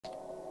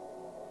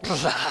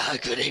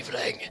Good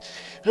evening.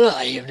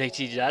 I am Nick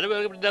TJ.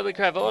 Welcome to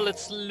WCraft. Oh,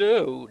 let's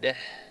load.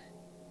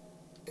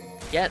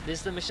 Yeah, this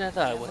is the mission I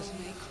thought it was.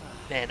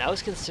 Man, I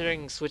was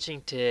considering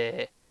switching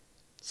to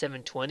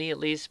 720 at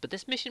least, but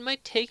this mission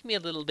might take me a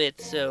little bit,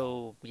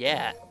 so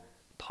yeah.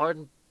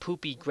 Pardon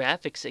poopy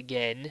graphics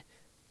again.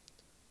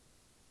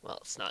 Well,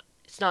 it's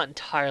not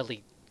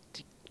entirely.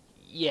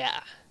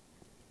 Yeah.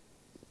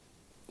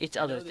 It's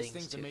other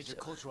things too.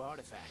 So.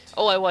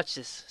 Oh, I watched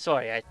this.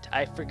 Sorry,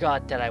 I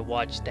forgot that I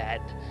watched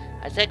that.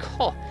 I was like,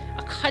 oh,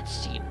 a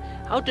cutscene.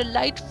 How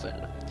delightful.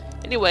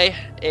 Anyway,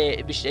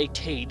 mission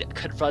 18,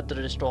 confront the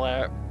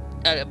destroyer.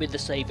 I mean the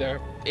savior.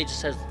 It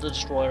just says the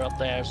destroyer up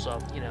there, so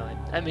you know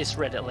I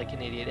misread it like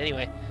an idiot.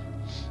 Anyway,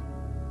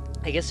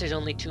 I guess there's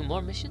only 2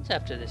 more missions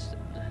after this.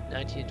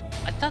 19.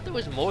 I thought there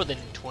was more than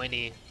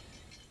 20.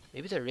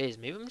 Maybe there is.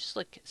 Maybe I'm just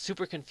like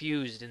super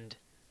confused and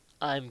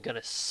I'm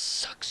gonna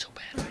suck so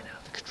bad right now.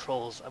 The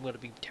controls, I'm gonna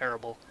be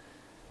terrible.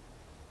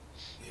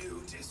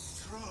 You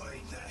destroyed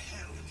the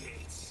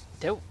Hellgates.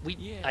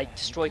 I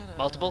destroyed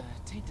multiple.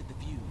 Tainted the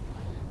view.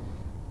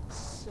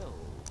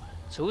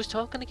 So who's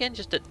talking again?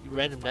 Just a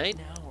random knight?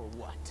 Now or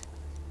what?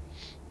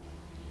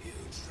 You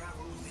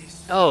travel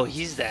this. Oh,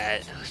 he's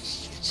that.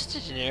 Just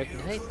a generic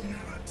knight.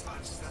 Never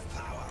touch the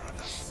power of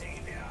the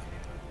Savior.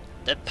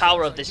 The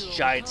power of this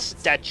giant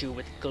statue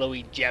with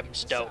glowing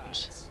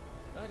gemstones.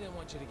 I didn't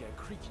want you to get a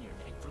creak in your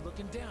neck for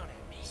looking down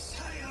at me.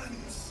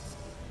 Silence.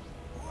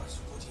 What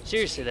would it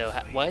Seriously though,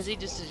 why is he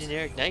just a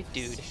generic knight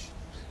dude?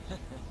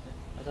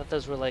 I thought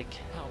those were like,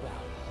 How about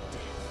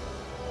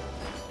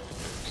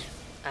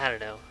I don't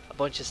know, a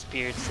bunch of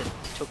spirits that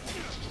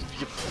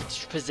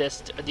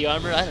possessed the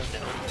armor. I don't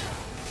know.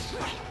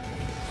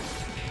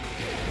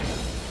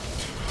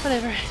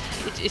 Whatever.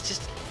 It's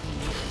just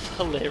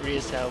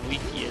hilarious how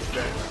weak he is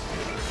then.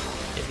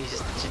 If he's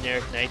just a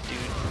generic knight dude.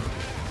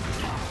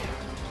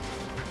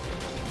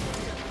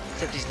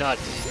 Except he's not,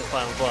 because he's the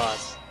final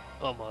boss.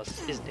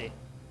 Almost, isn't he?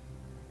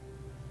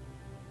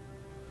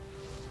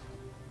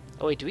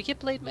 Oh wait, do we get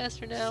Blade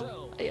Master now?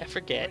 So, I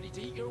forget. ready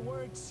to eat your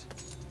words?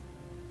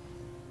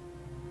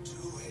 do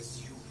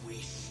as you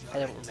wish? I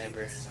don't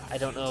remember. I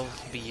don't know if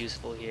it'll be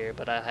useful here,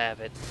 but I have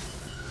it.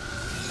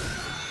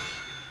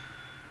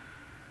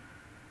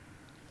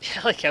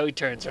 I like how he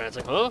turns around. It's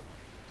like, huh?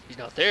 He's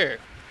not there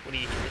when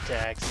he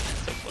attacks.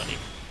 That's so funny.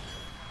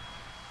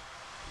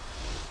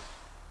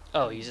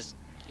 Oh, he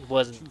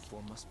wasn't. True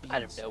form must be I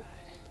don't know. inside.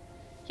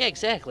 Yeah,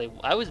 exactly.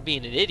 I was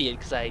being an idiot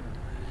because I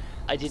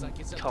didn't like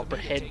it's up to me to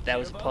comprehend take that care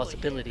was a of Ollie.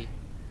 possibility.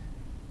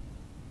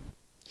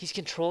 He's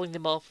controlling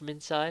them all from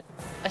inside?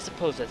 I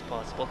suppose that's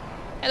possible.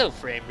 Hello,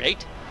 frame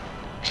rate.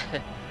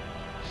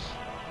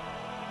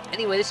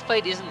 Anyway, this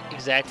fight isn't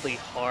exactly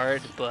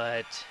hard,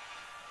 but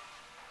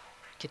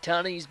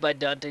katana used by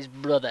Dante's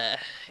brother.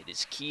 It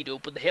is key to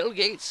open the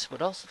Hellgates,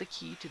 but also the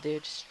key to their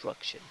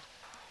destruction.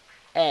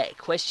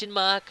 Question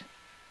mark?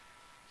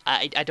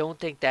 I don't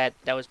think that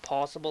was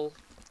possible.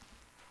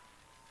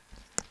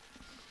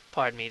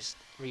 Pardon me, just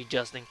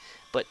readjusting.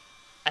 But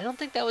I don't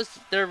think that was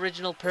their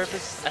original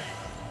purpose.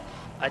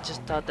 I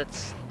just thought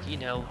that's, you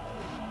know,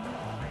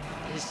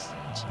 his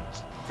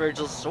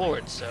Virgil's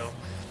sword, so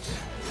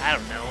I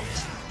don't know.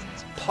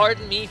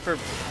 Pardon me for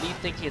me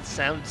thinking it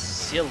sounds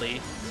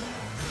silly.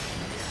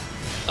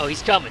 Oh,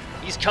 he's coming.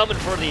 He's coming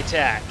for the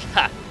attack.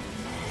 Ha!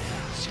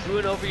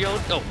 Screwing over your own.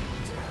 Oh.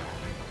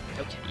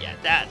 Okay, yeah,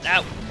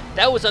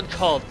 that was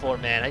uncalled for,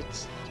 man. I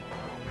just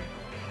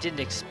didn't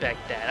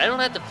expect that. I don't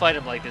have to fight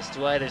him like this,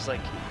 do I? There's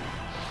like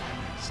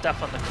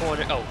stuff on the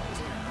corner. Oh,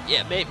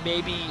 yeah,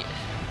 maybe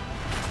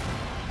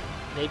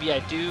I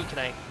do. Can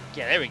I?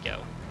 Yeah, there we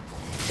go.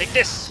 Take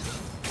this.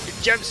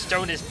 Your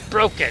gemstone is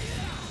broken.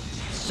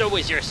 So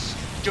is your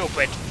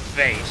stupid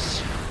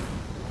face.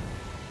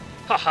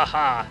 Ha ha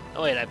ha.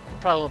 Oh wait, I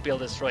probably won't be able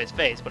to destroy his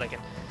face, but I can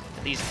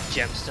get these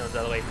gemstones out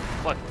of the way.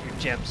 Fuck your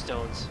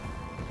gemstones.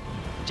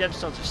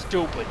 Gemstones are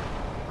stupid.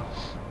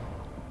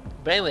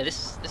 But anyway,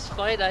 this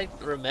fight I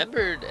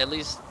remembered at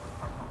least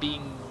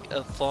being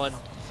a fun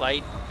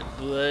fight,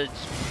 but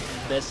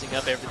messing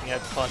up everything I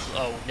possibly.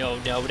 Oh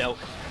no.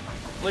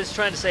 What it's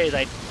trying to say is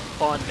I had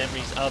fond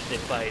memories of the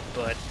fight,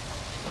 but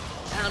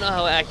I don't know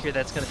how accurate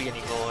that's gonna be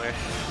anymore.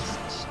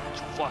 He's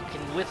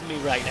fucking with me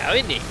right now,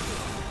 isn't he?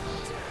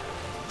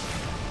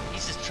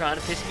 He's just trying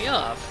to piss me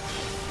off.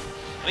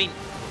 I mean,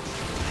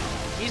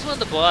 he's one of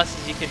the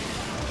bosses you can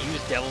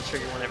use Devil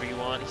Trigger whenever you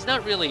want. He's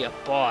not really a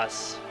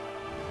boss,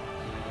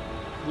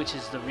 which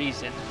is the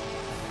reason.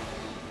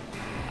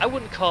 I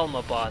wouldn't call him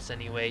a boss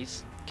anyway.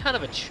 He's kind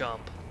of a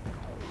chump.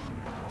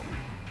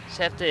 Just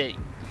have to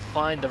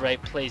find the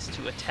right place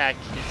to attack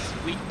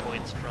his weak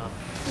points from.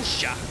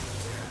 Oosha!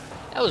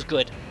 That was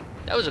good.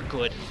 That was a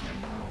good.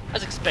 I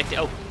was expecting.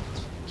 Oh,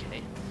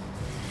 okay.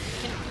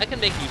 I can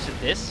make use of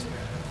this,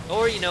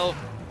 or you know,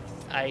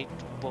 I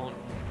won't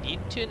need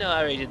to. No, I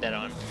already did that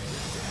on.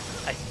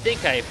 I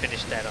think I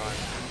finished that on.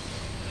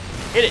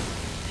 Hit it!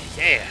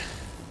 Yeah.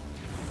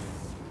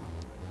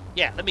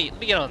 Yeah, let me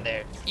get on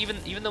there.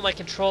 Even though my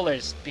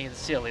controller's being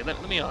silly,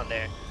 let me on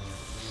there.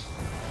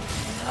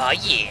 Oh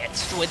yeah,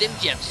 destroy them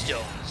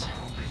gemstones.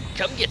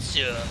 Come get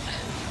some.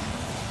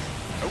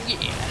 Oh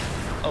yeah.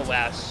 Oh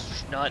wow,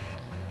 it's not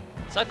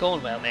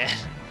going well, man.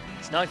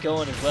 It's not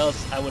going as well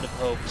as I would have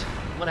hoped.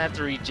 I'm gonna have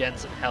to regen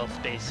some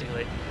health,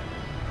 basically.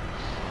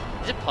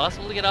 Is it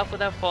possible to get off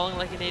without falling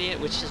like an idiot?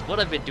 Which is what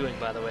I've been doing,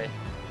 by the way.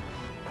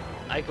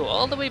 I go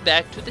all the way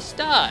back to the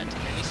start,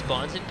 and he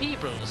spawns in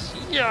Peebles.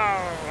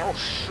 Yeah, oh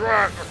shit,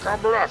 they're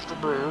coming after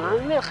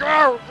me. Look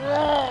out!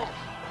 Oh.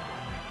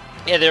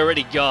 Yeah, they're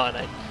already gone.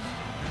 Are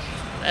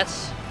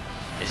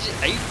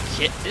you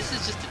kidding? This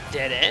is just a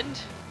dead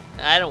end?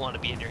 I don't want to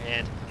be in your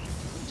hand.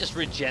 Just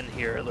regen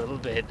here a little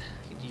bit.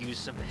 I could use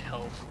some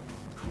health.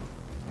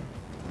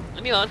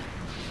 Let me on.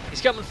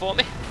 He's coming for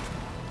me.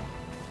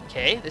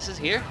 Okay, this is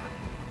here.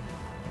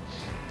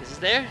 This is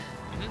there.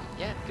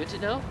 Yeah, good to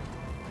know.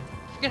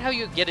 I forget how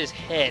you get his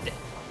head.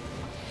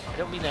 I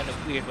don't mean that in a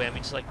weird way. I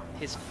mean just like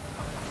his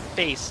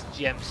face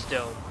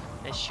gemstone.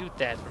 And shoot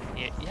that from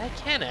here. Yeah, I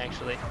can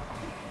actually.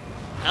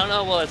 I don't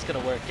know how well it's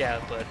gonna work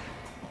out, but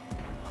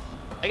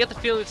I get the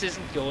feeling this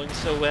isn't going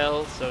so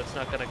well, so it's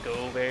not gonna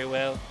go very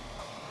well.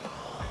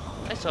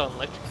 I saw an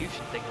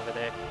electrocution thing over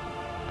there.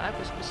 I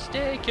was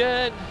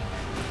mistaken.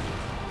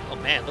 Oh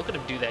man, look at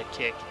him do that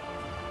kick.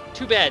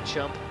 Too bad,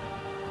 chump.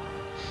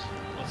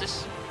 What's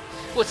this?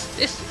 What's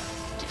this?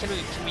 Can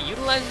we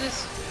utilize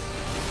this?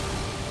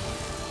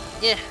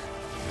 Yeah,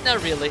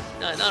 not really.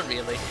 No, not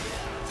really.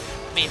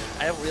 I mean,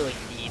 I don't really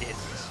need it.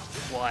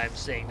 That's why I'm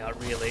saying not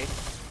really.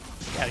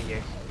 Get out of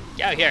here.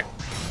 Get out of here.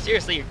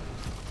 Seriously, you're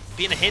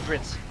being a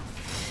hindrance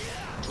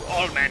to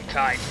all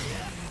mankind.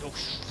 Oh,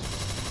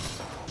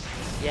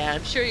 yeah,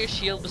 I'm sure your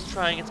shield was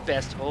trying its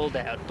best to hold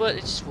out, but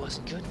it just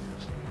wasn't good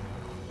enough.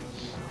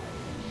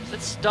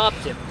 That stopped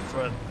him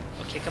from...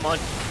 Okay, come on.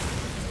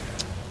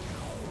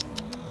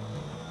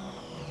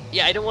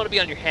 Yeah, I don't want to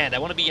be on your hand. I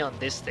want to be on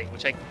this thing,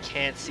 which I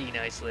can't see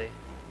nicely.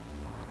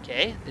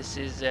 Okay, this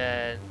is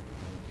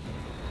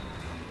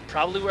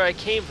probably where I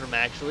came from,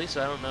 actually,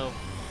 so I don't know.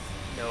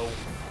 No.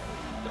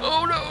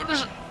 Oh, no!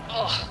 There's...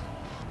 Oh.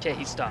 Okay,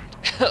 he stopped.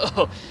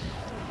 Oh.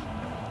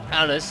 I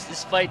don't know,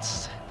 this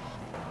fight's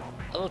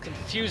a little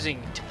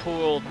confusing to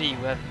poor old me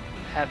who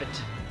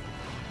hasn't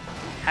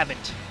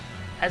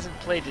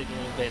played it in a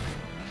little bit.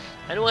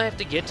 I know I have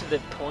to get to the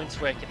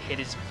points where I can hit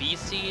his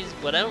feces,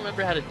 but I don't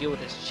remember how to deal with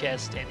his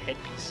chest and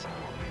headpiece.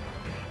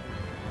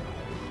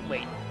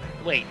 Wait.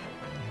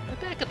 Am I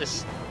back at the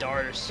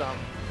start or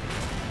something?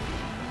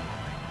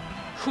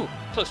 Whew,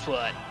 close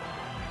one.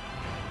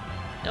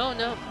 No,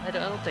 I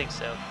don't think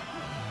so.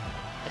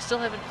 I still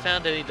haven't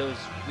found any of those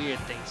weird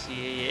things.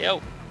 Yeah.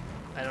 Oh,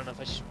 I don't know if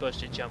I'm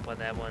supposed to jump on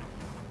that one.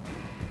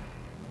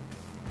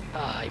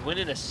 Ah, he went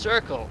in a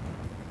circle.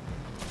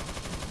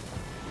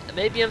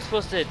 Maybe I'm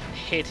supposed to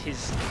hit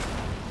his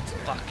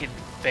fucking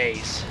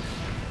face.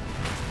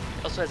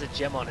 He also has a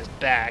gem on his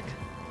back.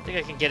 I think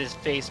I can get his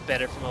face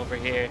better from over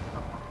here.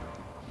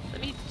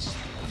 Let me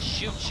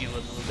shoot you a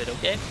little bit,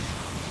 okay?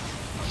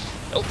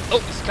 Oh,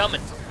 he's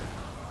coming.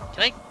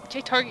 Can I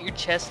target your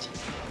chest?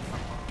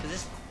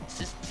 Cause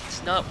it's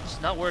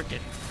not working.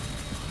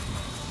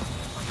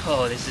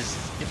 Oh,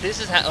 if this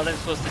is what I'm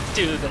supposed to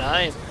do, then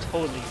I am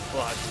totally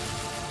fucked.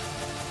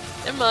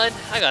 Never mind,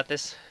 I got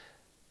this.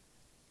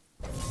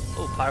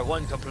 Oh, part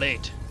 1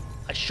 complete.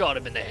 I shot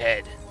him in the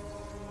head.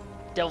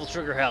 Devil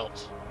Trigger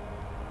helps.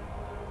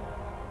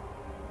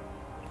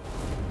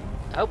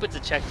 I hope it's a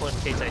checkpoint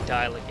in case I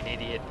die like an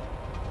idiot.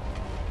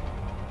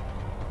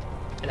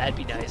 That'd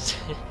be nice.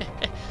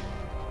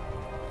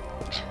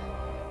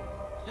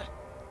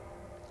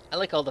 I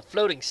like all the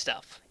floating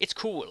stuff. It's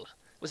cool.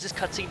 Was this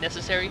cutscene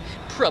necessary?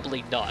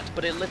 Probably not,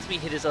 but it lets me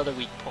hit his other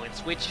weak points,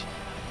 which,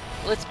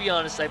 let's be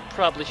honest, I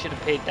probably should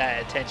have paid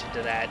that attention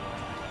to that.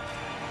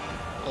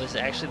 Well, it's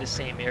actually the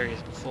same area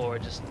as before,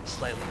 just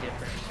slightly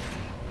different.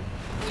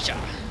 Whoosha.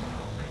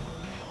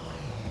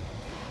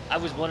 I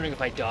was wondering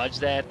if I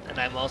dodged that, and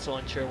I'm also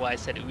unsure why I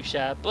said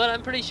Usha, but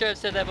I'm pretty sure I've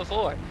said that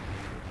before.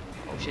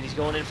 Oh shit, he's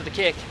going in for the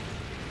kick.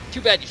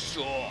 Too bad you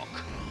suck.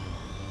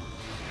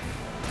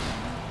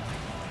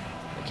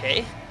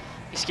 Okay,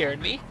 he's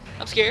scaring me.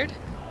 I'm scared.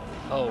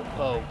 Oh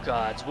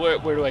gods, where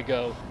do I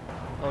go?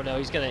 Oh no,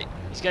 he's gonna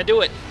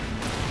do it.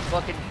 He's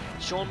fucking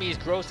showing me his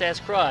gross ass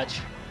crotch.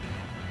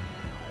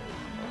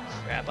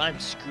 Crap, I'm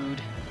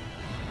screwed.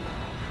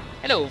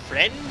 Hello,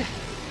 friend.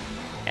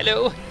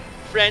 Hello,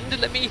 friend,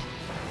 let me...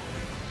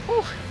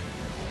 Whew.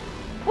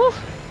 Whew.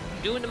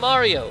 Doing the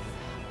Mario.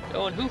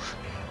 Going hoof.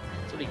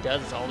 That's what he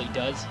does, that's all he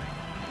does.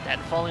 That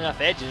and falling off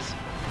edges.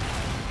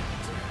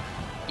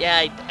 Yeah,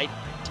 I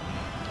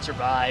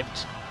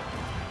survived.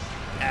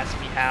 Ask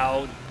me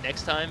how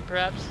next time,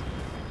 perhaps?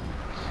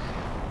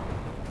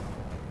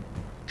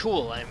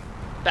 Cool, I'm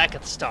back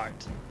at the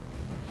start.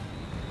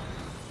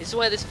 This is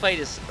why this fight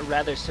is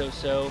rather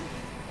so-so.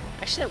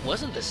 Actually, that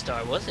wasn't the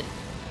start, was it?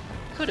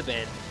 Could have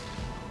been.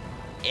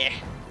 Eh,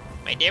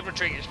 my Devil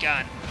Trigger's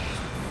gone.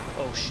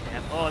 Oh,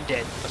 snap. Oh, I'm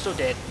dead. I'm so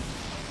dead.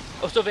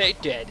 Oh, so very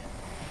dead.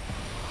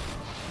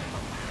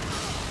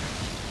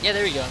 Yeah,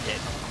 there we go, I'm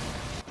dead.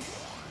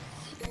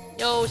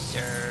 No,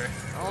 sir.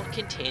 I'll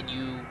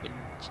continue and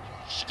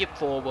skip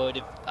forward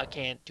if I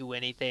can't do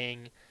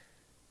anything.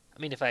 I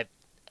mean, if I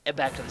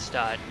back to the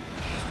start.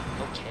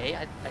 Okay,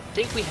 I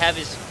think we have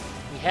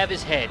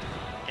his head,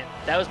 and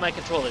that was my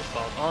controller's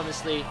fault.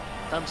 Honestly,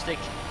 thumbstick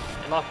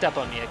locked up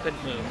on me. I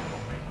couldn't move.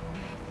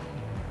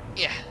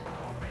 Yeah.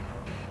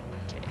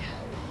 Okay.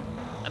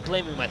 I'm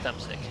blaming my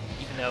thumbstick,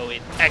 even though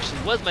it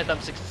actually was my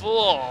thumbstick.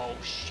 Oh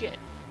shit.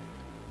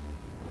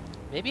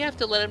 Maybe I have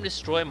to let him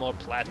destroy more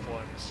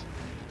platforms.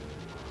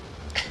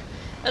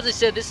 As I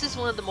said, this is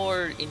one of the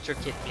more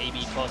intricate,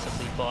 maybe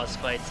possibly boss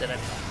fights that I'm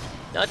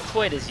not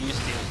quite as used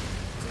to.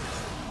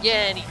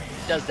 Yeah, and he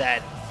does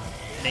that.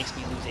 Makes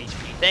me lose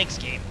HP. Thanks,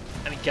 game.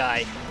 I mean,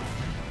 guy.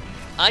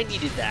 I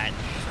needed that.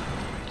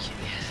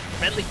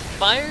 Friendly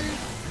fire?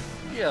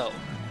 Yo.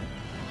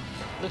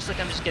 Looks like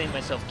I'm just getting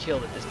myself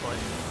killed at this point.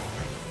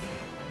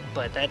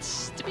 But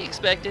that's to be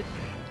expected.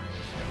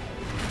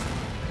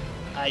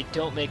 I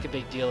don't make a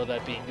big deal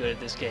about being good at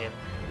this game.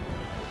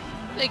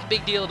 I make a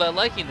big deal about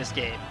liking this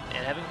game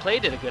and having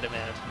played it a good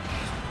amount.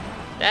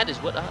 That is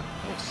what... oh,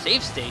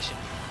 save station.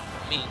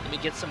 Let me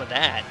get some of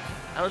that.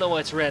 I don't know why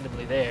it's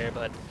randomly there,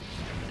 but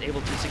I was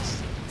able to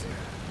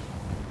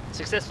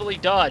successfully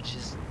dodge.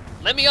 Just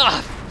let me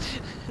off!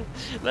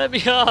 Let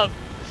me off!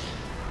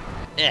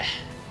 Eh.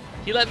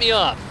 He let me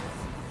off.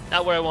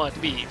 Not where I want to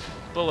be,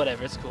 but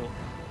whatever, it's cool.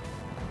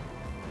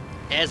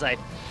 As I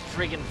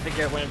friggin'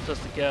 figure out where I'm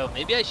supposed to go,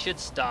 maybe I should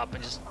stop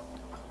and just...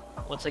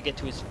 once I get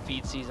to his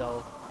feetsies,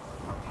 I'll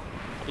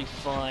be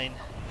fine.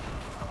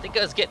 I think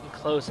I was getting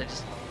close, I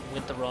just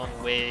went the wrong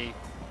way.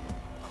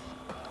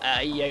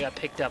 I got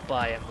picked up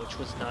by him, which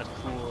was not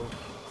cool.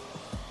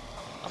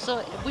 Also,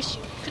 I wish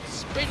you could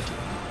sprint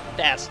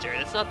faster.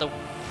 That's not the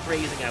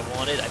phrasing I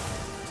wanted.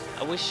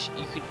 I wish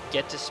you could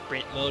get to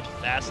sprint mode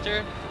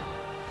faster.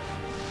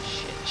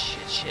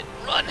 Shit.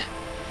 Run!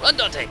 Run,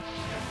 Dante!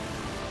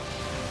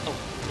 Oh,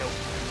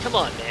 no. Come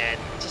on, man.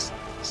 Just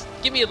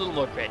give me a little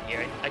more credit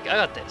here. I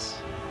got this.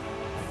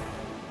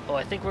 Oh,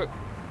 I think we're...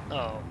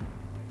 Oh.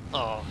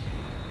 I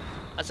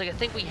was like, I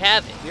think we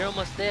have it. We're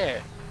almost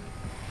there.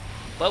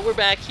 But we're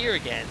back here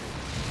again.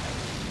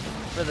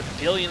 For the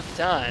billionth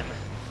time.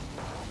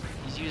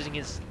 He's using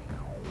his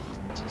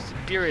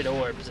spirit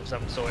orbs of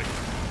some sort.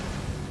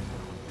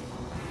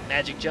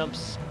 Magic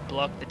jumps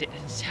block the...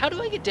 How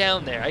do I get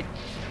down there?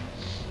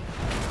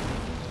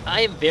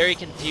 I am very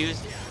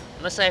confused.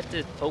 Unless I have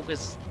to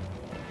focus...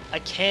 I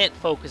can't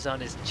focus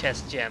on his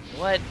chest gem.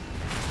 What?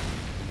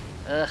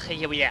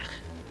 Yeah.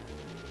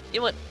 You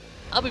know what?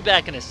 I'll be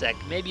back in a sec.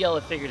 Maybe I'll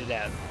have figured it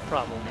out.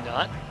 Probably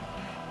not.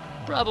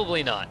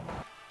 Probably not.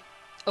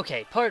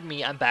 Okay, pardon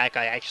me, I'm back.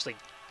 I actually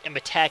am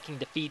attacking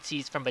the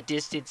feetsies from a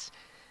distance.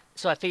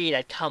 So I figured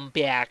I'd come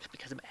back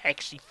because I'm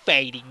actually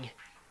fighting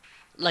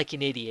like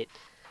an idiot.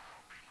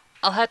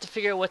 I'll have to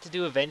figure out what to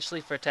do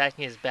eventually for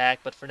attacking his back,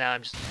 but for now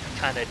I'm just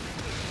kind of...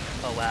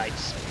 Oh wow, I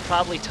just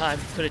probably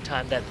could have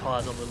timed that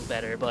pause a little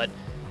better, but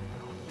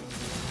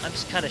I'm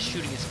just kind of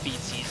shooting his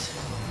feetsies.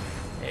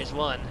 There's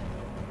one.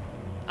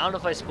 I don't know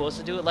if I'm supposed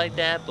to do it like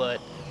that, but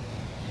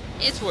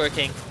it's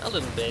working a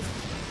little bit.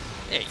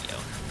 There you go.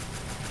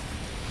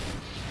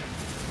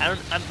 I'm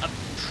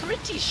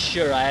pretty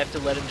sure I have to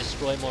let him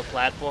destroy more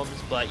platforms,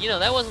 but you know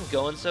that wasn't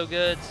going so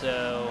good,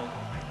 so...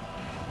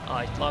 Oh,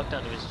 I locked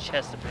onto his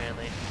chest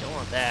apparently. Don't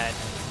want that.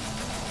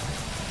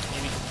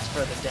 Maybe it's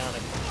further down.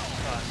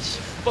 Just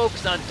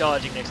focus on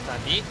dodging next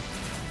time, me.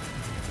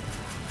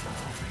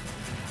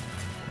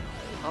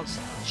 I'll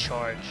just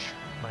charge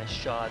my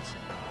shots.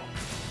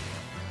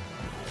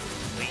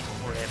 Wait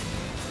for him.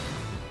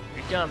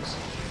 Here he comes.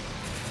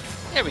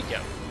 There we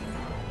go.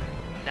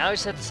 Now I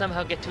just have to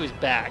somehow get to his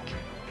back.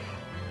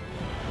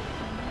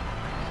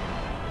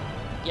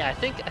 Yeah, I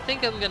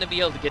think I'm gonna be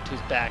able to get to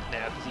his back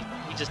now because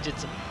he just did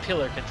some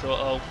pillar control.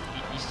 Oh,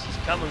 he's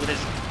coming with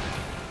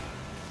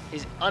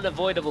his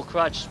unavoidable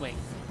crotch swing.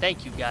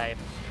 Thank you, guy.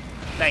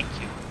 Thank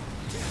you.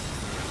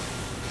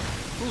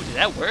 Ooh, did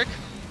that work?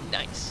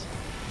 Nice.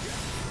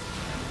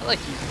 I like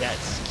using that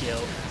skill.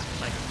 It's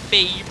my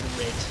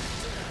favorite.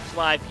 That's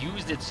why I've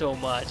used it so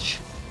much.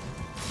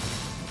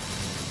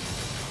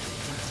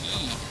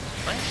 Indeed.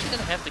 Am I actually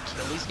gonna have to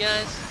kill these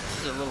guys? This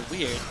is a little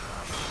weird.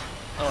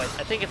 Oh,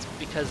 I think it's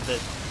because the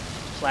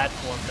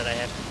platform that I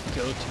have to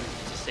go to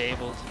is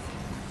disabled.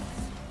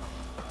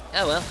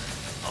 Oh well.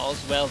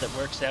 All's well that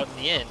works out in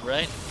the end,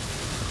 right?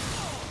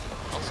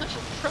 Also, I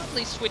should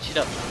probably switch it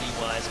up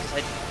melee-wise, because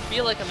I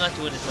feel like I'm not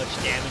doing as much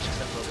damage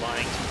because I'm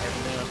relying too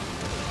heavily on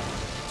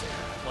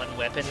one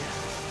weapon.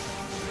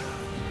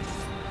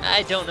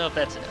 I don't know if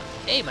that's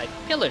enough. Hey, my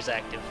pillar's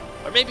active.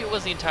 Or maybe it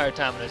was the entire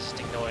time and I was just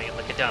ignoring it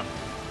like a dump.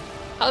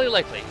 Highly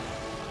likely.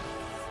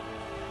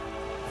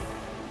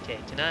 Okay,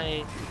 can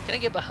I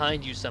get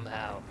behind you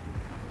somehow?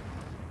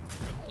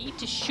 I need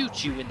to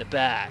shoot you in the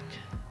back.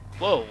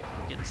 Whoa,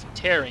 I'm getting some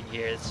tearing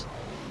here. It's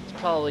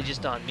probably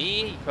just on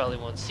me. You probably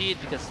won't see it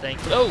because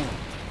thankfully... Oh!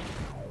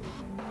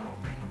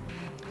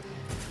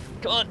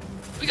 Come on,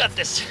 we got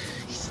this.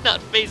 He's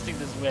not facing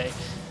this way.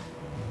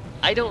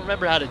 I don't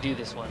remember how to do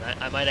this one.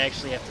 I might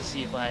actually have to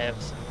see if I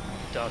have some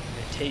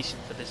documentation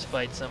for this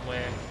fight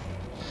somewhere.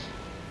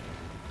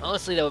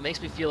 Honestly though, it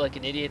makes me feel like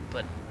an idiot,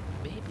 but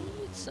maybe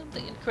It's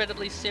something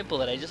incredibly simple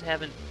that I just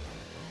haven't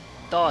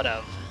thought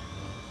of.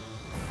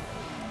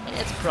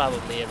 That's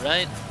probably it,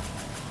 right?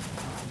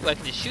 Ooh, I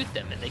can just shoot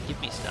them and they give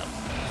me stuff.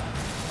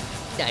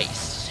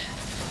 Nice.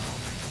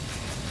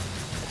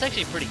 That's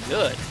actually pretty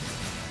good.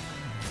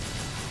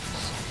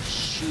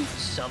 Shoot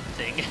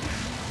something.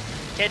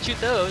 Can't shoot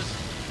those.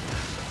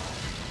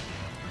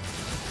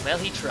 Well,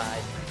 he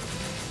tried.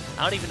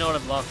 I don't even know what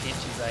I'm locked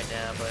into right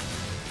now, but...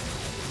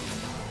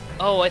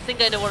 Oh, I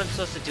think I know what I'm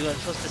supposed to do. I'm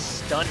supposed to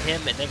stun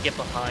him and then get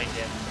behind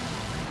him.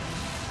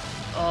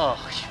 Oh,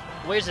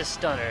 where's the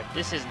stunner?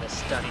 This isn't a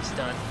stunny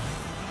stun.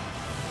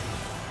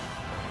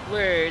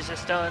 Where's the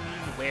stun?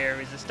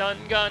 Where is the stun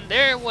gun?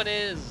 There one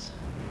is!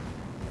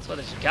 That's why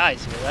there's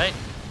guys here, right?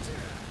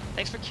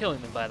 Thanks for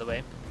killing them, by the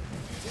way.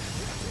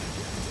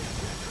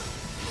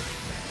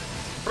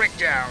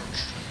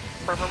 Breakdowns!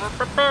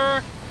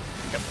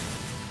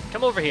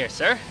 Come over here,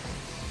 sir.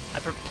 I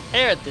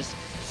prepared this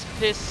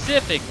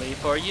specifically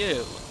for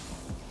you.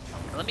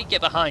 Let me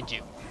get behind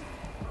you.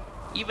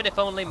 Even if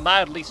only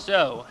mildly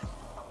so.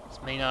 This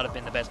may not have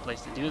been the best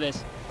place to do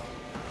this.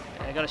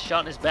 I got a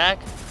shot in his back.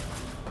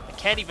 I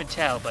can't even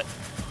tell, but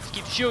just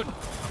keep shooting.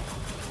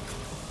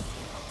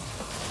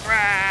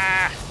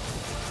 Rah!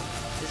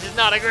 This is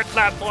not a good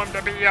platform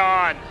to be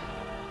on.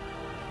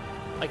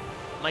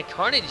 My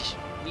carnage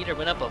meter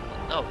went up a...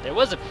 Oh, there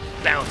was a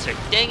bouncer.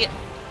 Dang it.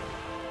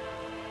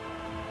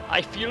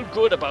 I feel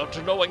good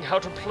about knowing how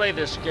to play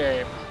this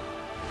game.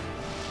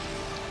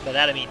 By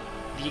that I mean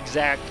the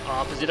exact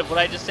opposite of what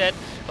I just said.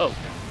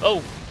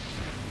 Oh.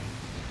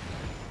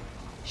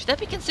 Should that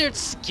be considered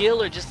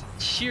skill or just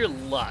sheer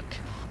luck?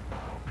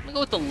 I'm gonna go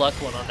with the luck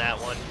one on that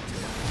one.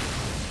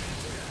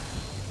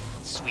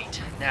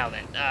 Sweet. Now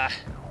then,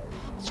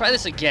 let's try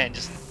this again,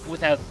 just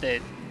without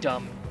the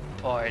dumb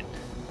part.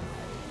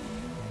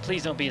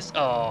 Please don't be a...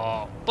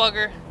 Oh,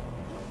 bugger.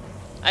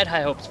 I had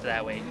high hopes for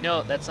that way.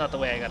 No, that's not the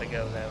way I gotta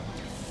go, though.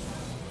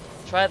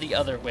 Try the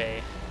other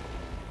way.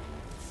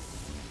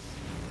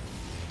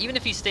 Even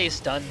if he stays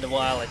stunned a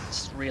while, I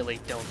just really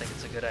don't think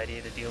it's a good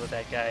idea to deal with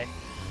that guy.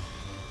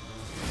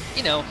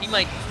 You know, he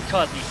might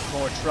cause me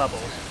more trouble.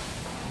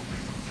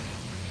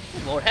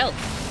 Ooh, more health.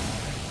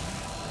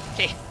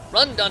 Okay,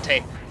 run,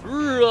 Dante.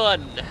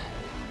 Run!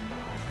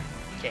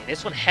 Okay,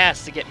 this one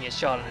has to get me a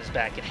shot on his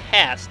back. It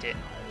has to.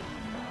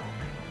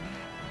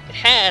 It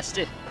has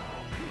to.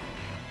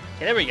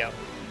 Okay, there we go.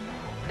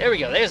 There we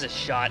go. There's a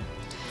shot.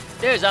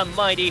 There's a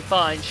mighty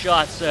fine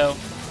shot, so...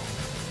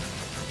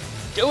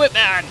 Do it,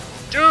 man!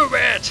 Do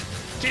it!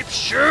 Keep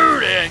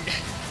shooting!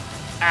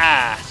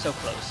 Ah, so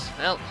close.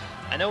 Well,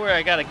 I know where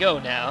I gotta go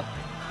now.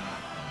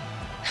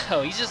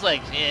 Oh, he's just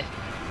like, eh.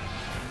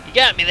 You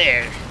got me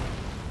there.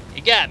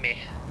 You got me.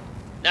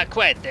 Not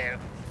quite there.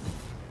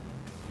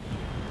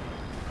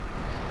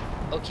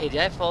 Okay, did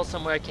I fall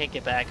somewhere I can't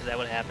get back? Is that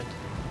what happened?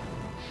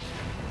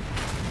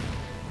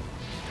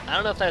 I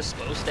don't know if that was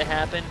supposed to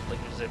happen. Like,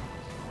 was it...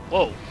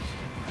 Whoa.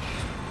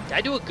 Did I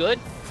do a good?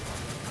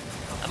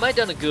 I might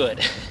have done a good.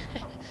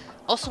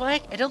 Also, I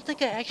don't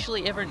think I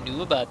actually ever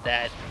knew about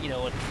that. You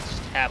know, what's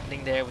just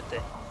happening there with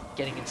the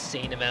getting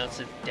insane amounts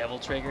of Devil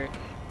Trigger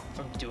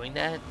from doing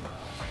that.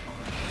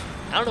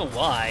 I don't know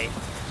why.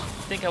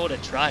 I think I would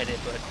have tried it,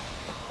 but...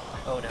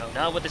 Oh no,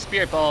 not with the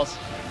Spirit Balls.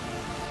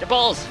 They're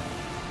balls!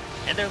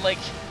 And they're like...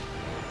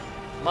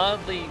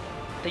 mildly...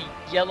 the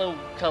yellow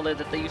color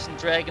that they use in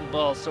Dragon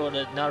Ball,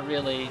 sorta, not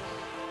really.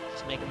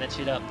 Just making that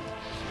shit up.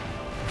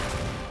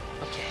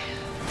 Okay.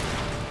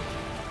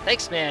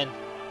 Thanks, man.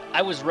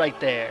 I was right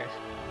there.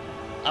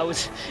 I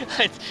was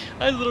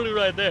literally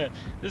right there.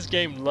 This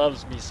game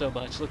loves me so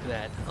much. Look at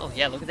that. Oh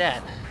yeah, look at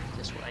that.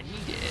 Just what I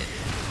needed.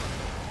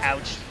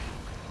 Ouch.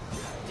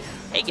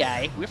 Hey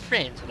guy, we're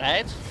friends,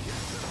 right?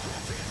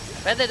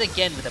 Try that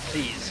again with a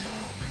please.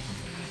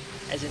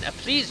 As in, a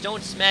please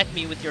don't smack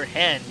me with your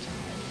hand.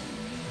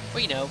 Or,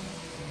 you know,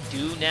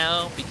 do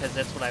now, because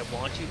that's what I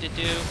want you to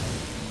do.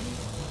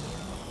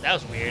 That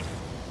was weird.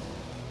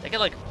 That guy,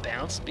 like,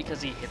 bounced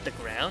because he hit the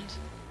ground?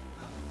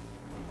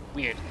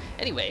 Weird.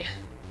 Anyway,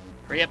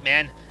 hurry up,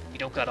 man. You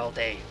don't got all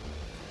day.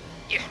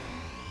 Yeah.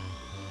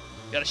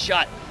 Got a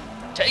shot.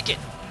 Take it.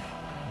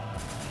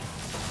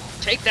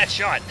 Take that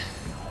shot.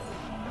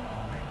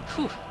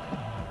 Whew.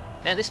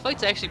 Man, this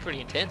fight's actually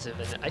pretty intensive,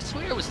 and I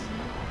swear it was,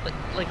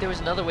 like there was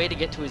another way to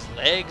get to his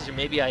legs, or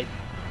maybe I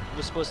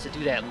was supposed to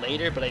do that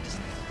later, but I just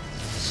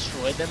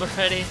destroyed them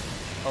already.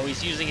 Oh,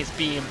 he's using his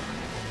beam.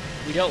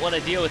 We don't want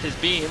to deal with his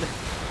beam.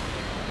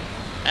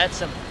 That's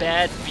some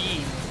bad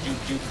beam,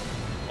 dude.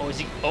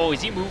 Oh,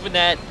 is he moving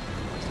that?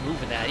 He's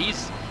moving that.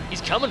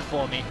 He's coming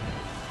for me.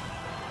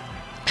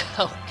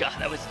 Oh god,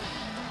 that was...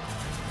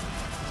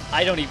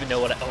 I don't even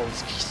know what oh,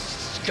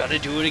 he's gonna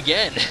do it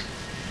again.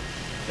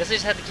 Guess I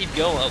just have to keep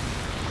going. Oh.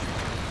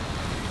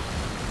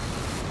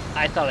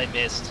 I thought I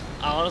missed.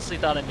 I honestly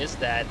thought I missed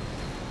that.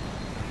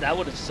 That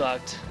would have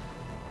sucked.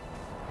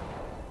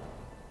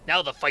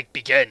 Now the fight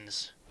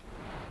begins.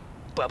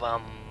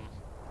 Ba-bum.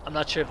 I'm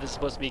not sure if this is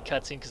supposed to be a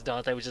cutscene because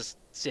Dante was just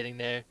sitting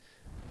there.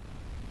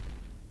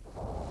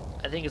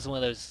 I think it's one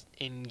of those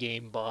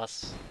in-game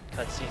boss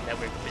cutscenes that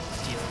we're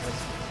dealing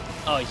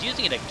with. Oh, he's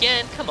using it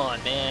again? Come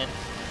on, man.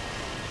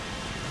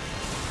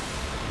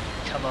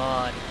 Come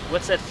on.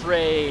 What's that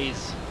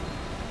phrase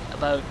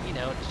about, you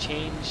know,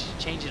 change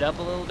it up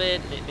a little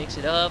bit, mix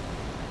it up?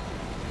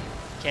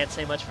 Can't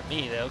say much for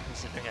me, though,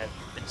 considering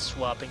I've been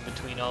swapping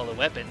between all the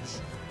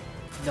weapons.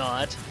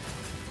 Not.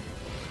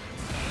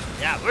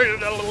 Yeah.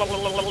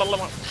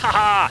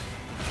 Haha!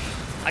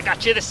 I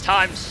got you this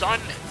time, son!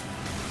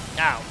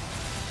 Now.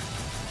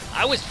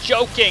 I was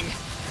joking!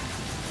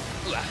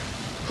 I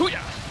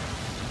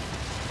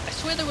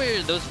swear there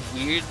were those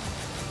weird,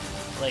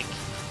 like,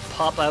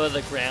 pop out of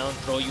the ground,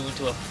 throw you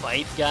into a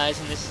fight guys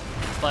in this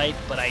fight,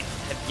 but I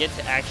have yet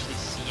to actually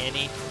see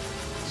any.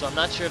 So I'm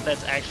not sure if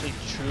that's actually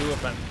true, or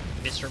if I'm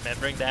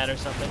misremembering that or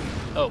something.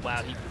 Oh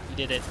wow, he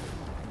did it.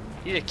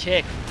 He did a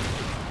kick.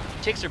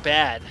 Kicks are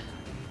bad.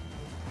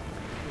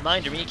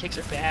 Reminder me, kicks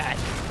are bad.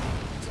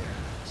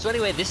 So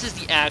anyway, this is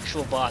the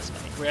actual boss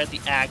fight. We're at the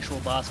actual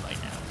boss fight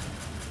now.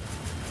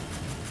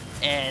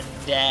 And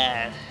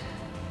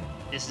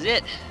this is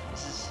it.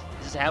 This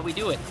is how we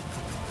do it.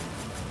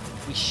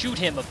 We shoot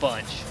him a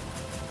bunch.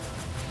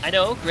 I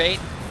know, great.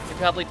 You're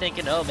probably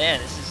thinking, oh man,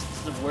 this is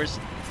the worst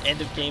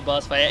end of game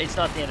boss fight. It's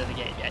not the end of the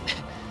game yet.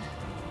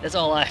 That's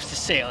all I have to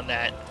say on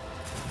that.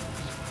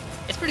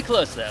 It's pretty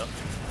close though.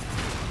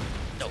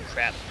 No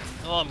crap.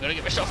 Oh, I'm gonna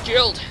get myself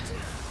killed.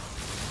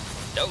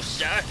 No,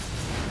 sir.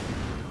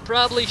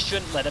 Probably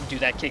shouldn't let him do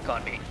that kick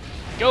on me.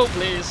 Go,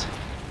 please.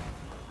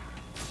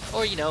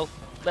 Or, you know,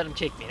 let him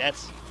kick me.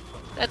 That's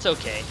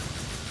okay.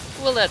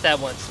 We'll let that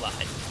one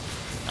slide.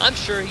 I'm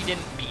sure he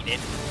didn't mean it.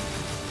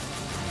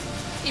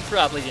 He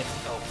probably didn't.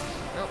 Oh,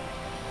 no.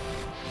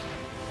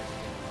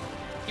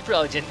 He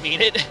probably didn't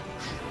mean it.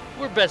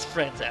 We're best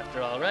friends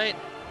after all, right?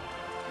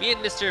 Me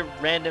and Mr.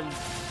 Random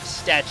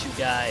Statue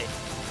Guy.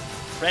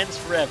 Friends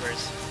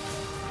forevers.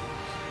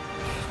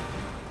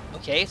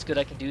 Okay, it's good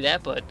I can do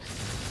that, but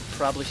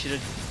probably could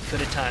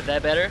have timed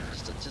that better.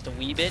 Just a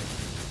wee bit.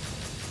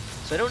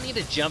 So I don't need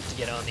to jump to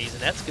get on these,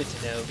 and that's good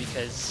to know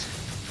because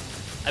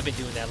I've been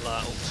doing that a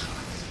lot. Oh,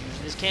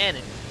 using his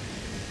cannon.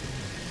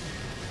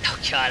 Oh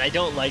god, I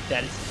don't like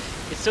that.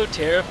 It's so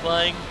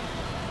terrifying.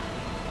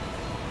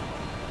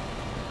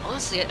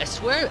 Honestly, I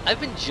swear I've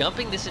been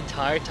jumping this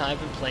entire time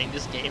and playing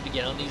this game to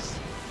get on these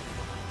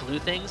blue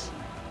things,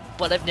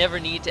 but I've never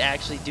needed to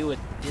actually do it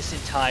this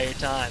entire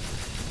time.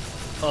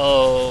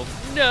 Oh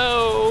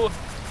no!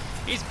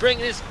 He's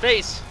bringing his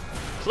face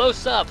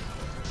close up,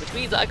 which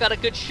means I got a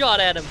good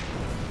shot at him.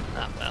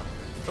 Ah, well,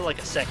 for like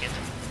a second.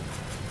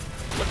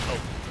 What?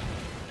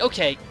 Oh.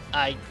 Okay,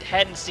 I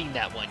hadn't seen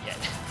that one yet.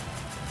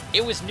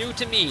 It was new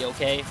to me,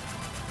 okay?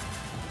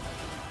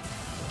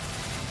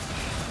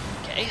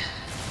 Okay.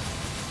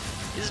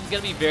 This is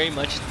gonna be very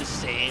much the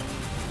same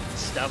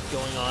stuff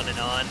going on and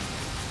on,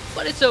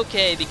 but it's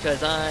okay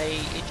because I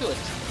enjoy it.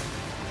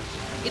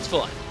 It's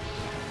fun.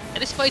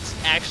 And this fight's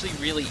actually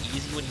really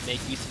easy when you make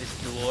use of his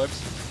blue orbs,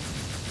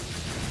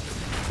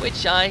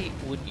 which I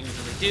wouldn't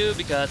usually do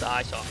because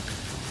I suck.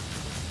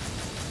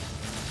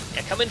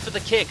 Yeah, come in for the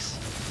kicks.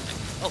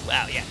 Oh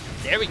wow, yeah,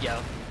 there we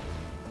go.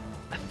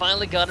 I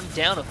finally got him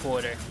down a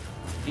quarter.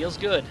 Feels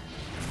good.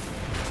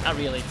 Not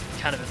really,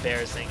 kind of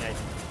embarrassing. I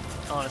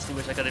honestly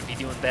wish I could be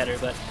doing better,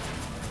 but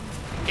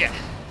yeah.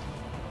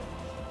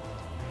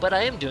 But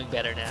I am doing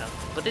better now.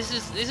 But this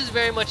is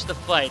very much the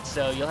fight,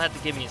 so you'll have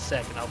to give me a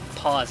second. I'll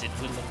pause it,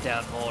 whittle him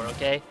down more,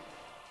 okay?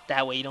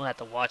 That way you don't have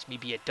to watch me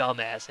be a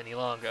dumbass any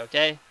longer,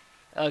 okay?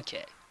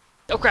 Okay.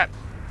 Oh crap!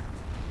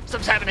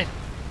 Something's happening!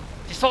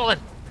 He's falling!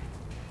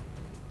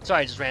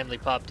 Sorry, I just randomly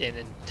popped in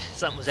and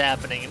something was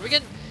happening, and we're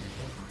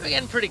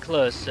getting pretty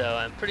close, so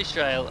I'm pretty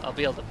sure I'll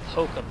be able to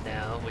poke him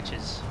now, which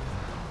is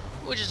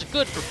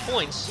good for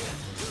points.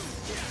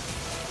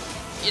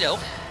 You know,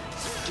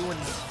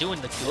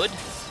 doing the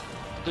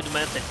good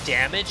amount of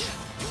damage.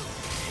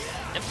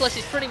 And plus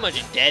he's pretty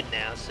much dead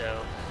now,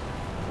 so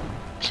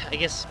I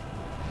guess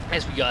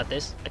as we got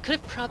this, I could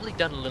have probably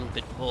done a little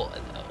bit more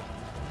though.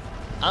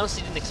 I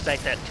honestly didn't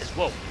expect that because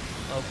whoa.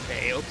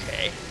 Okay.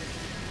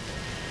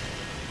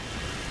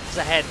 Because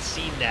I hadn't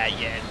seen that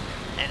yet.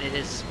 And it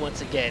has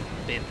once again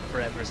been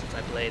forever since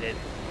I played it.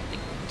 I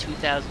think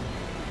 2000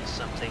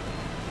 something.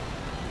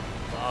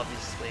 Well,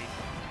 obviously.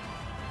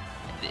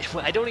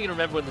 I don't even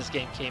remember when this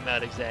game came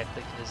out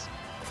exactly because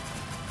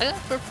I got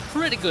it for a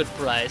pretty good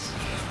price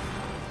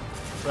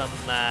from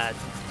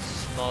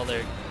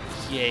smaller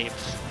Cape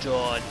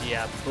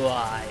Georgia boy.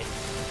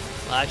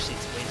 Well, actually,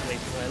 it's way away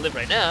from where I live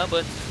right now,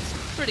 but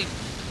it's pretty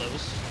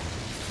close.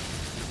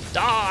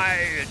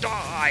 Die!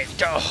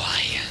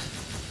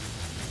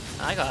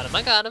 I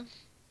got him.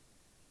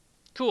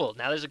 Cool,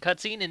 now there's a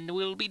cutscene and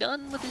we'll be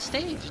done with this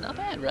stage. Not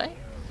bad, right?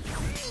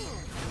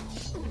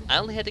 I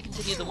only had to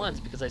continue the once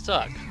because I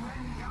suck.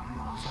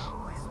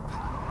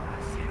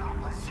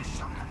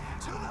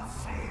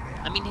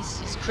 I mean,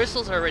 his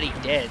crystals are already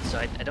dead, so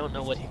I don't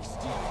know what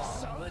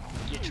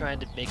you're trying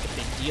to make a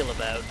big deal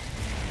about.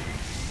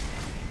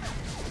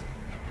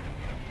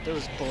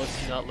 Those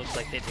bullets do not look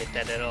like they'd hit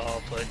that at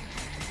all, but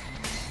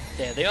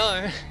there they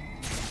are.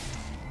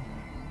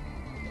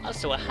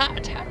 Also a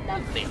heart, how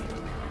lovely.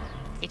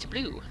 It's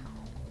blue.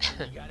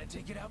 You gotta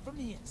take it out from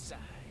the inside.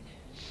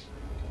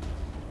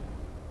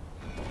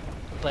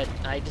 But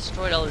I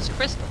destroyed all his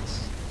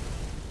crystals.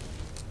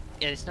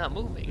 And it's not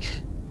moving.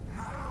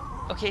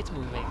 Okay, it's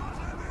moving.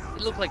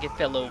 It looked like it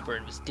fell over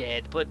and was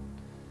dead, but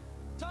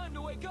Time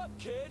to wake up,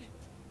 kid.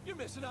 You're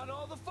missing out on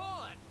all the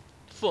fun.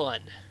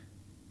 fun.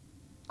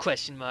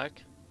 Question mark.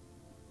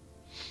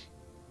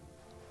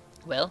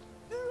 Well,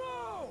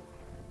 Nero!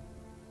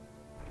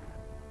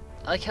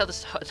 I like how the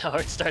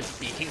heart starts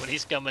beating when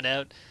he's coming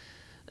out.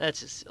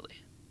 That's just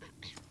silly.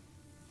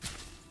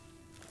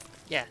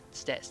 Yeah,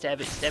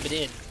 stab it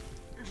in.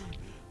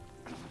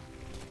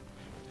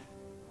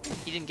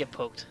 He didn't get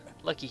poked.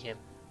 Lucky him.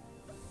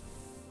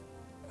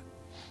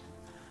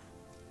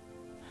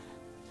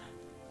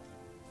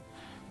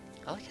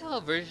 I like how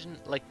a version,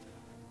 like,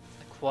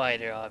 a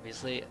quieter,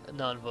 obviously, a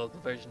non-vocal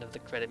version of the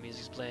credit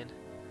music's playing.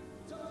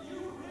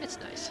 It's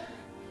nice.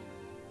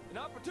 An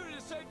opportunity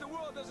to save the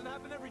world doesn't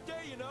happen every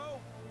day, you know.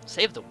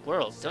 Save the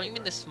world? Don't you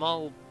mean this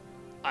small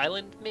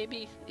island,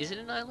 maybe? Is it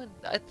an island?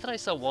 I thought I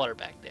saw water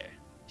back there.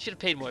 Should have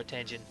paid more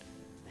attention.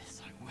 This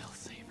I will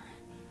save her.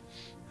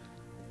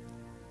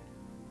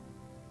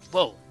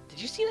 Whoa,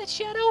 did you see that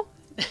shadow?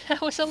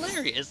 That was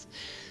hilarious.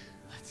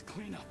 Let's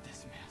clean up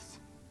this mess.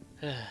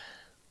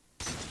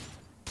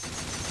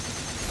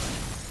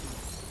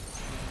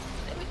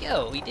 There we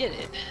go, we did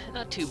it.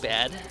 Not too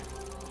bad.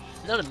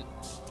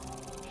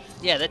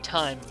 Yeah, that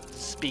time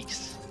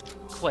speaks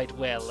quite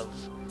well of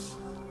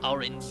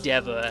our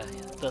endeavor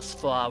thus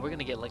far. We're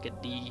gonna get like a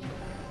D.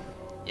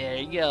 There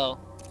you go.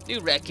 New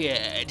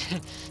record.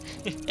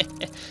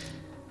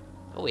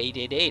 Oh,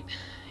 888.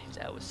 If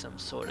that was some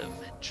sort of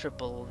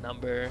triple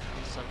number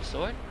of some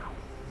sort.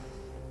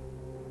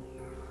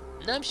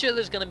 And I'm sure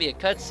there's gonna be a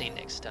cutscene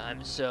next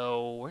time,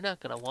 so we're not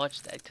gonna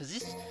watch that because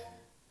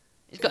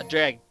it's got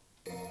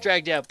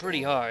dragged out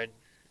pretty hard.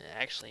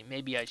 Actually,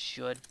 maybe I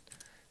should.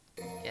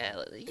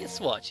 Yeah,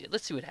 let's watch it.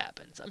 Let's see what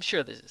happens. I'm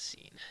sure there's a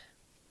scene.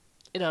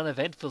 An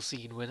uneventful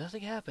scene where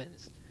nothing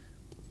happens.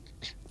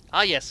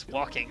 Ah yes,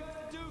 walking.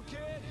 What you gotta do,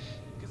 kid?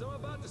 'Cause I'm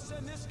about to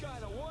send this guy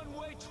on a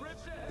one-way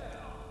trip to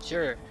hell.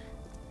 Sure.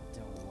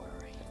 Don't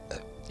worry.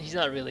 He's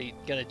not really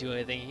gonna do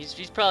anything.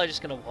 He's probably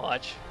just gonna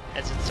watch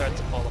as it starts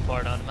to fall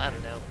apart on him. I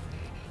don't know.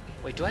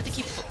 Wait, do I have to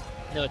keep...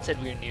 No, it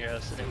said we were Nero,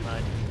 so never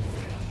mind.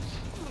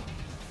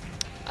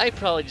 I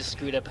probably just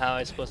screwed up how I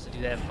was supposed to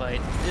do that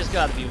fight. There's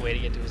gotta be a way to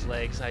get to his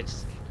legs. I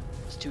just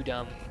was too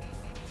dumb.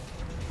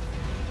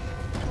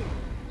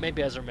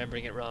 Maybe I was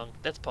remembering it wrong.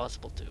 That's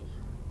possible too.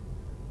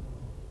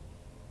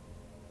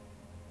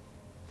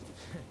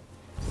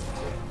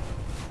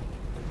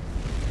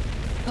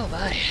 Oh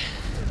my.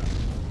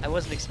 I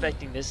wasn't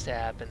expecting this to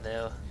happen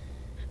though.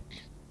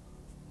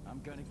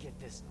 I'm gonna get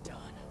this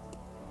done.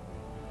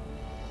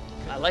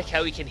 I like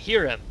how we can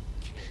hear him.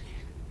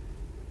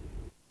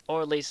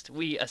 Or at least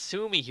we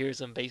assume he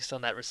hears him based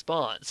on that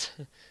response.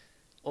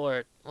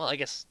 Or, well, I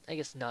guess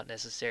not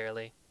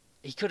necessarily.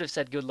 He could have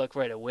said good luck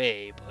right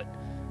away, but...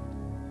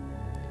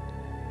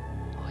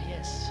 Oh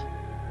yes.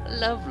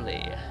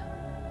 Lovely.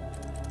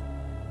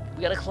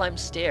 We gotta climb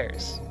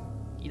stairs.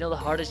 You know the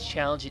hardest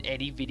challenge in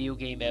any video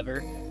game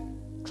ever?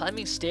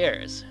 Climbing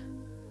stairs.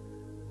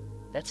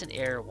 That's an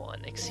air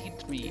one. Exceed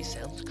 3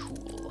 sounds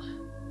cool.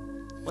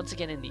 Once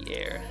again in the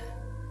air.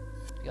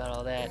 Got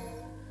all that.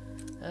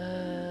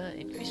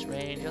 Increased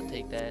range, I'll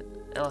take that.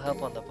 That'll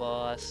help on the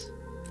boss.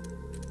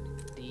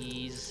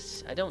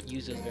 These, I don't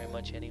use those very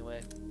much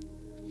anyway.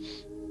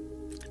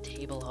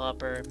 Table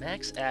hopper,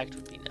 max act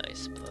would be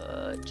nice,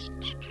 but...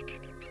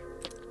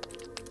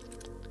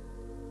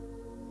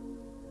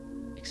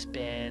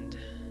 Expand.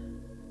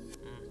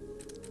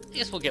 I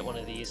guess we'll get one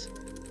of these.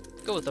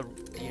 Go with the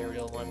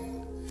aerial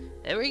one.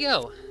 There we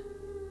go.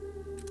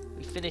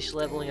 We finished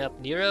leveling up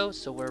Nero,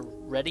 so we're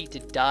ready to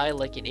die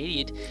like an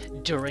idiot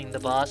during the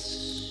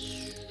boss...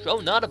 Oh,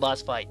 not a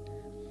boss fight.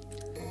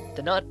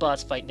 The not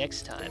boss fight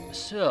next time.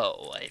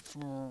 So,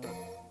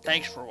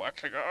 thanks for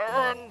watching,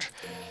 and...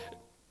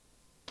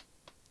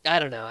 I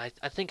don't know, I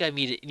think I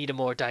need a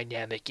more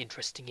dynamic,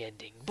 interesting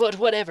ending. But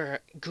whatever,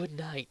 good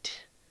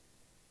night.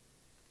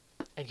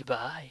 And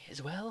goodbye,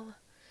 as well.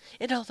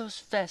 And all those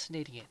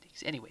fascinating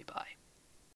endings. Anyway, bye.